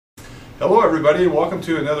Hello everybody, welcome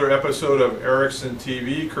to another episode of Erickson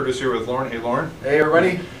TV. Curtis here with Lauren. Hey Lauren. Hey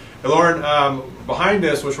everybody. Hey Lauren, behind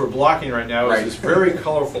us, which we're blocking right now, is this very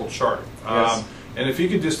colorful chart. Yes. And if you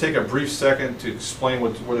could just take a brief second to explain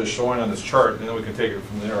what is showing on this chart, and then we can take it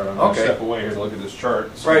from there. I'm going to step away here to look at this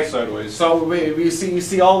chart. Sideways. So you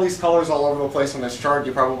see all these colors all over the place on this chart.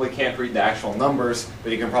 You probably can't read the actual numbers,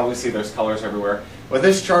 but you can probably see there's colors everywhere. What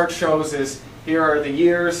this chart shows is here are the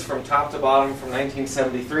years from top to bottom from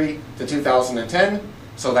 1973 to 2010.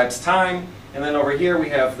 So that's time. And then over here we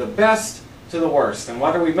have the best to the worst. And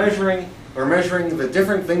what are we measuring? We're measuring the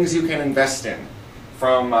different things you can invest in.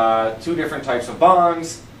 From 2 different types of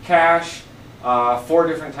bonds, cash, 4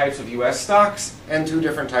 different types of US stocks, and 2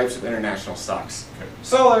 different types of international stocks. Okay.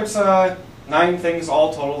 So there's 9 things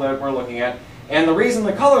all total that we're looking at. And the reason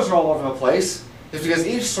the colors are all over the place is because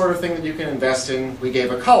each sort of thing that you can invest in, we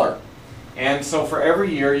gave a color. And so for every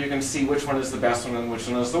year you can see which one is the best one and which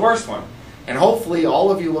one is the worst one. And hopefully all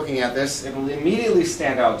of you looking at this, it will immediately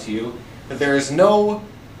stand out to you that there is no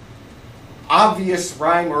obvious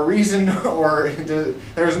rhyme or reason, or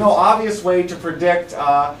there's no obvious way to predict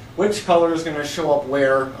which color is going to show up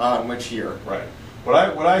where in which year. Right.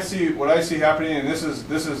 What I see happening, and this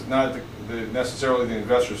is not necessarily the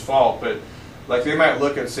investor's fault, but like they might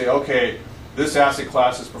look and say, okay, this asset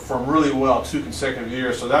class has performed really well 2 consecutive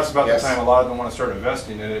years, so that's about the time a lot of them want to start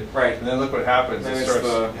investing in it. Right. And then look what happens; it starts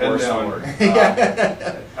heading downward.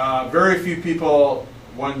 Very few people.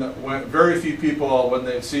 Very few people, when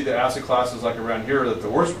they see the asset classes like around here that the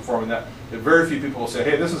worst performing, that very few people will say,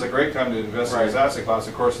 "Hey, this is a great time to invest in this asset class."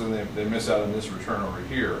 Of course, then they miss out on this return over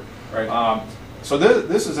here. Right. So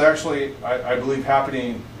this is actually, I believe,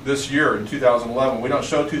 happening this year in 2011. We don't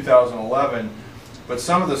show 2011, but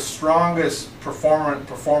some of the strongest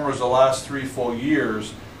performers the last 3 full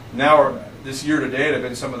years now this year to date have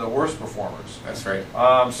been some of the worst performers. That's right.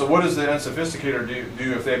 So what does the unsophisticated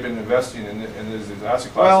do if they've been investing in these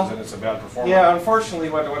asset classes and it's a bad performance? Yeah, unfortunately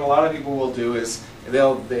what a lot of people will do is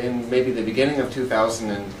in maybe the beginning of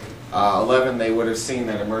 2011 they would have seen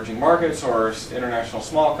that emerging markets or international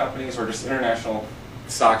small companies or just international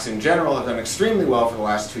stocks in general have done extremely well for the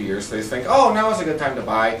last 2 years. They think, oh, now is a good time to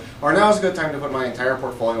buy, or now is a good time to put my entire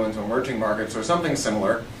portfolio into emerging markets or something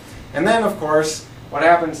similar. And then, of course, what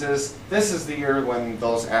happens is this is the year when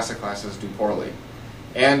those asset classes do poorly.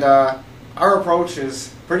 And our approach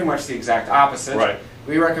is pretty much the exact opposite. Right.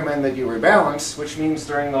 We recommend that you rebalance, which means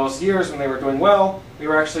during those years when they were doing well, we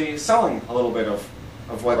were actually selling a little bit of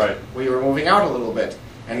what we were moving out a little bit.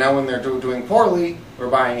 And now when they're doing poorly, we're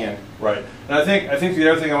buying in. Right. And I think the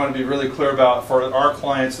other thing I want to be really clear about for our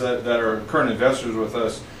clients that are current investors with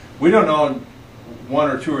us, we don't own 1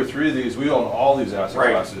 or 2 or 3 of these. We own all these asset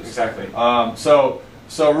classes. Exactly.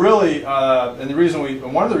 So really,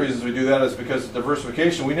 and one of the reasons we do that is because of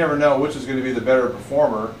diversification. We never know which is going to be the better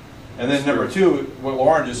performer. And then number 2, what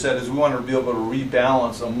Lauren just said is we want to be able to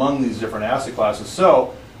rebalance among these different asset classes.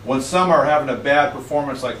 So when some are having a bad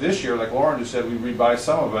performance like this year, like Lauren just said, we rebuy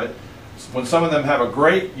some of it. When some of them have a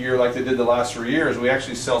great year like they did the last 3 years, we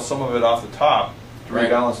actually sell some of it off the top to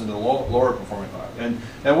rebalance into the lower performing class.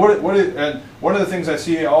 And one of the things I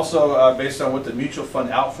see also based on what the mutual fund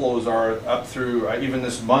outflows are up through even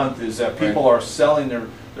this month is that people are selling their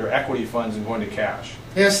equity funds and going to cash.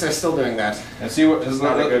 Yes, they're still doing that. And see what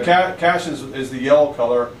cash is the yellow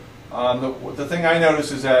color. The thing I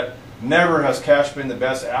notice is that never has cash been the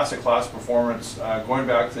best asset class performance going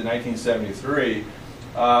back to 1973.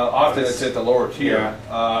 Often it's at the lower tier.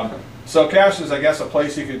 So cash is, I guess, a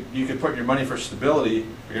place you could put your money for stability,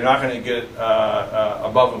 but you're not going to get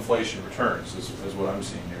above inflation returns. Is what I'm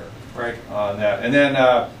seeing here. Right. On that, and then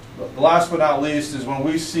last but not least is when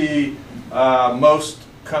we see most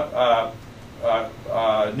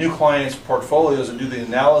new clients' portfolios and do the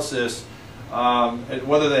analysis.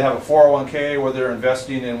 Whether they have a 401k, whether they're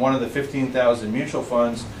investing in one of the 15,000 mutual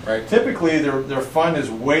funds, typically their fund is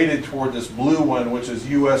weighted toward this blue one, which is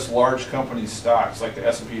U.S. large company stocks, like the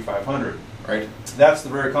S&P 500. Right. That's the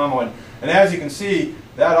very common one. And as you can see,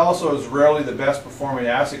 that also is rarely the best performing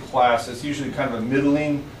asset class. It's usually kind of a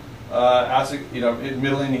middling asset,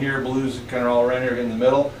 middling here, blues kind of all around here in the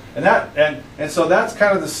middle. And so that's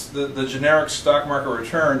kind of the generic stock market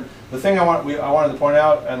return. The thing I wanted to point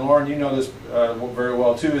out, and Lauren, you know this very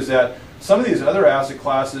well too, is that some of these other asset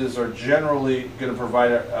classes are generally going to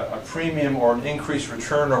provide a premium or an increased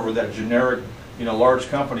return over that generic, large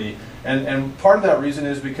company. And part of that reason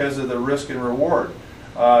is because of the risk and reward.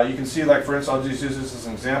 You can see, like for instance, I'll just use this as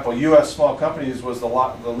an example. U.S. small companies was the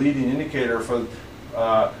leading indicator for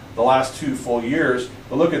the last 2 full years.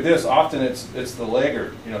 But look at this. Often it's the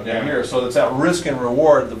laggard, down here. So it's that risk and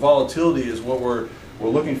reward. The volatility is what we're we're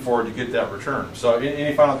looking forward to get that return. So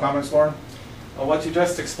any final comments, Lauren? Well, what you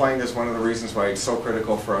just explained is one of the reasons why it's so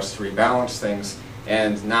critical for us to rebalance things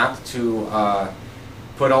and not to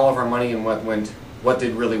put all of our money in what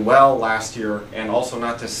did really well last year, and also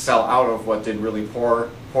not to sell out of what did really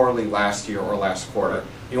poorly last year or last quarter.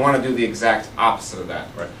 You want to do the exact opposite of that.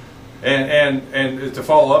 Right. And to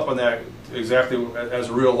follow up on that, exactly as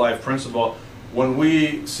a real life principle, when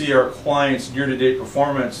we see our clients' year-to-date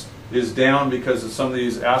performance is down because of some of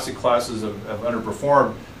these asset classes have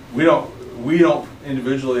underperformed, we don't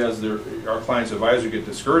individually, as our client's advisor, get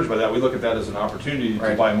discouraged by that. We look at that as an opportunity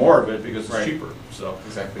to buy more of it because it's cheaper. So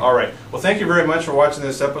exactly. All right. Well, thank you very much for watching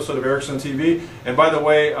this episode of Erickson TV. And by the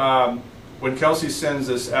way, when Kelsey sends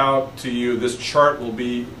this out to you, this chart will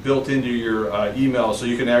be built into your email, so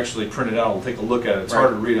you can actually print it out and take a look at it. It's hard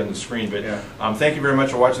to read on the screen, but thank you very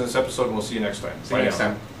much for watching this episode, and we'll see you next time. See you next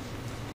time.